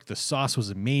perfectly cooked. The sauce was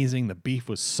amazing. The beef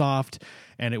was soft.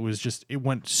 And it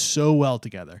went so well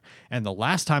together. And the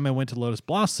last time I went to Lotus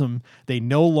Blossom, they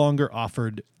no longer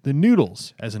offered the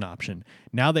noodles as an option.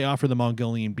 Now they offer the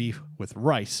Mongolian beef with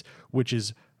rice, which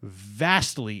is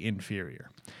vastly inferior.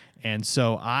 And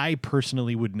so I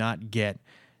personally would not get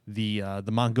the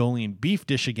Mongolian beef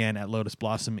dish again at Lotus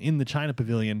Blossom in the China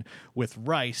Pavilion with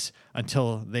rice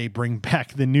until they bring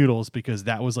back the noodles, because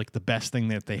that was like the best thing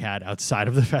that they had outside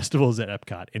of the festivals at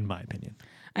Epcot, in my opinion.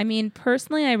 I mean,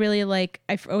 personally, I really like,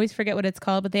 always forget what it's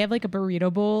called, but they have like a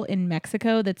burrito bowl in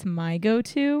Mexico that's my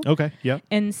go-to. Okay, yeah.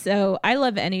 And so I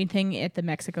love anything at the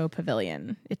Mexico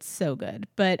Pavilion. It's so good.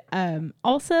 But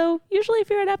also, usually if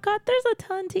you're at Epcot, there's a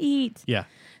ton to eat. Yeah.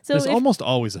 So there's almost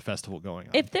always a festival going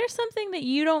on. If there's something that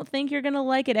you don't think you're going to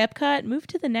like at Epcot, move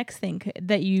to the next thing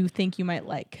that you think you might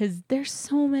like, because there's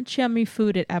so much yummy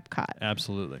food at Epcot.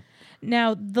 Absolutely.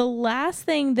 Now, the last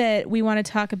thing that we want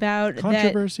to talk about,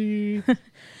 controversy.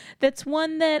 That's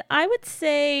one that I would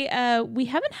say we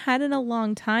haven't had in a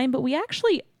long time, but we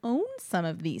actually own some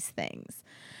of these things.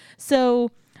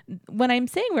 So when I'm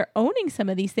saying we're owning some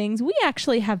of these things, we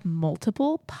actually have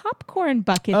multiple popcorn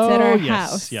buckets at our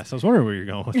house. Yes, I was wondering where you're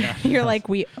going with that. You're like,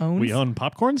 we own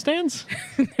popcorn stands?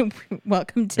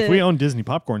 Welcome to... If we own Disney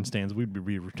popcorn stands, we'd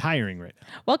be retiring right now.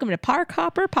 Welcome to Park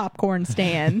Hopper Popcorn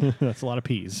Stand. That's a lot of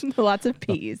peas. Lots of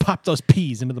peas. Pop those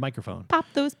peas into the microphone. Pop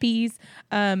those peas.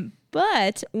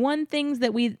 But the things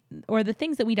that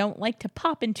we don't like to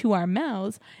pop into our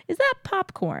mouths is that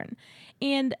popcorn.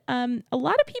 And a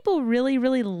lot of people really,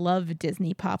 really love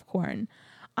Disney popcorn.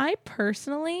 I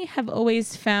personally have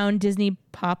always found Disney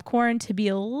popcorn to be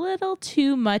a little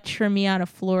too much for me on a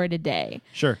Florida day.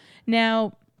 Sure.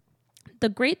 Now, the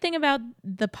great thing about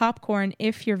the popcorn,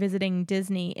 if you're visiting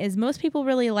Disney, is most people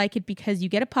really like it because you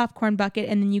get a popcorn bucket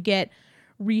and then you get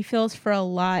refills for a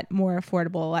lot more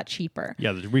affordable, a lot cheaper.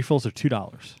 Yeah, the refills are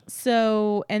 $2.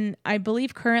 So, and I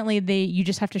believe currently you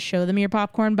just have to show them your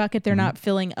popcorn bucket. They're not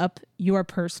filling up your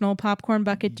personal popcorn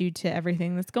bucket due to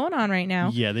everything that's going on right now.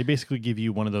 Yeah, they basically give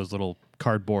you one of those little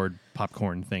cardboard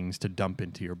popcorn things to dump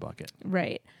into your bucket.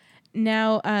 Right.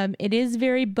 Now, it is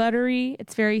very buttery.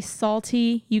 It's very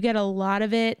salty. You get a lot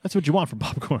of it. That's what you want from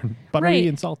popcorn. Buttery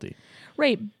and salty.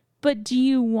 Right. But do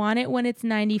you want it when it's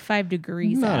 95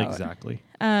 degrees out? Not exactly.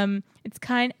 It's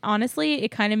honestly,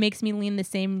 it kind of makes me lean the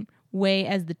same way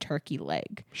as the turkey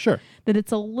leg. Sure. That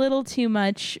it's a little too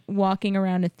much walking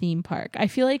around a theme park. I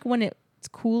feel like when it's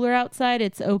cooler outside,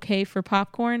 it's okay for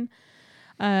popcorn.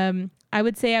 I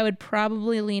would say I would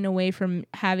probably lean away from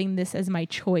having this as my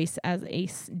choice as a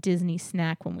Disney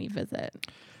snack when we visit.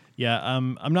 Yeah,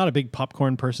 I'm not a big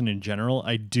popcorn person in general.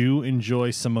 I do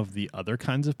enjoy some of the other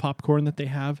kinds of popcorn that they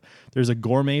have. There's a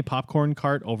gourmet popcorn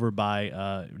cart over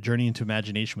by Journey into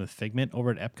Imagination with Figment over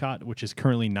at Epcot, which is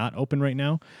currently not open right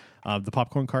now. The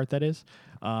popcorn cart, that is.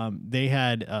 They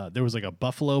had there was like a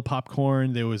buffalo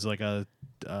popcorn. There was like a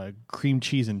cream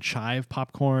cheese and chive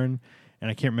popcorn,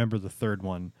 and I can't remember the third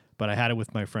one. But I had it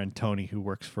with my friend Tony, who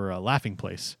works for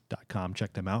laughingplace.com.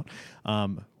 Check them out.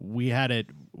 We had it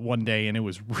one day, and it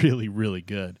was really, really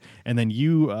good. And then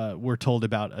you were told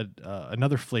about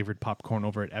another flavored popcorn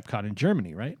over at Epcot in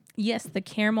Germany, right? Yes, the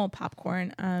caramel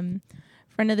popcorn.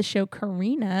 Friend of the show,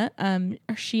 Karina,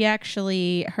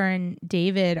 her and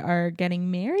David are getting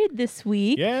married this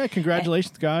week. Yeah,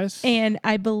 congratulations, guys. And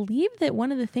I believe that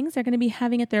one of the things they're going to be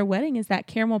having at their wedding is that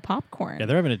caramel popcorn. Yeah,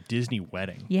 they're having a Disney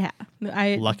wedding. Yeah.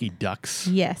 Lucky ducks.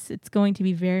 Yes, it's going to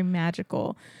be very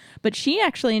magical. But she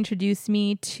actually introduced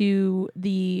me to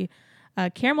the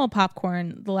caramel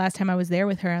popcorn the last time I was there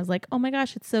with her. I was like, oh my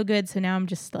gosh, it's so good. So now I'm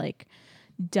just like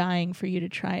dying for you to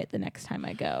try it the next time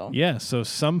I go. Yeah, so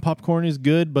some popcorn is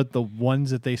good, but the ones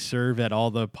that they serve at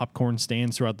all the popcorn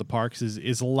stands throughout the parks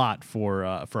is a lot for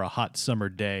a hot summer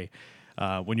day.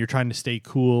 When you're trying to stay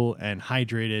cool and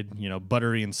hydrated,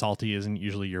 buttery and salty isn't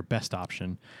usually your best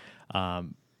option.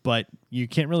 But you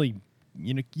can't really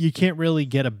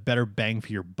get a better bang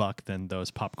for your buck than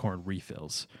those popcorn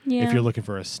refills if you're looking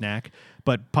for a snack.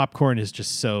 But popcorn is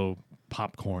just so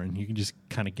popcorn. You can just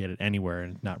kind of get it anywhere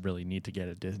and not really need to get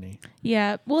it at Disney.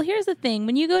 Yeah. Well, here's the thing.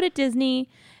 When you go to Disney,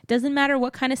 it doesn't matter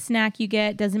what kind of snack you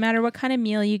get. Doesn't matter what kind of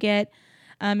meal you get.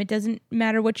 It doesn't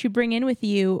matter what you bring in with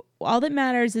you. All that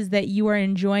matters is that you are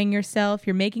enjoying yourself.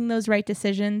 You're making those right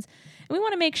decisions. And we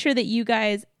want to make sure that you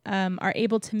guys are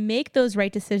able to make those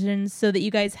right decisions so that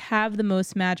you guys have the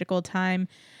most magical time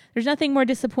There's nothing more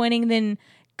disappointing than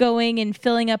going and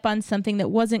filling up on something that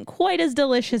wasn't quite as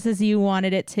delicious as you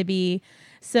wanted it to be.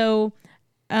 So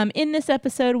in this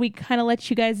episode, we kind of let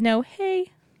you guys know,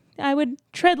 hey, I would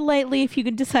tread lightly if you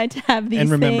could decide to have these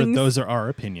things. And remember, those are our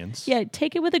opinions. Yeah,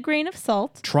 take it with a grain of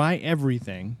salt. Try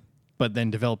everything, but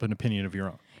then develop an opinion of your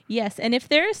own. Yes, and if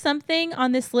there is something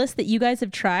on this list that you guys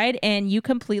have tried and you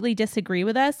completely disagree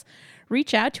with us,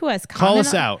 reach out to us. Call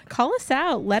us out. Call us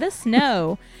out. Let us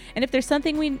know. And if there's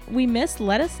something we missed,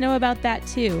 let us know about that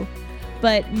too.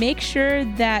 But make sure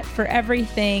that for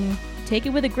everything, take it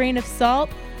with a grain of salt,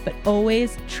 but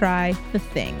always try the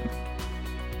thing.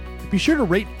 Be sure to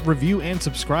rate, review, and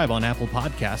subscribe on Apple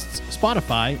Podcasts,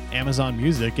 Spotify, Amazon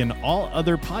Music, and all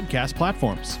other podcast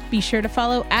platforms. Be sure to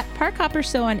follow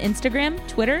 @ParkHopperShow on Instagram,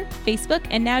 Twitter, Facebook,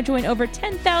 and now join over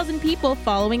 10,000 people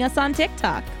following us on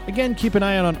TikTok. Again, keep an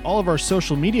eye out on all of our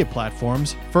social media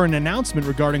platforms for an announcement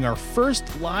regarding our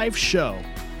first live show.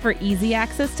 For easy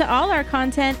access to all our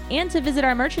content and to visit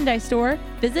our merchandise store,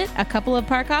 visit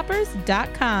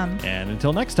acoupleofparkhoppers.com. And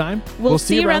until next time, we'll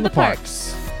see you around the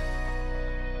parks.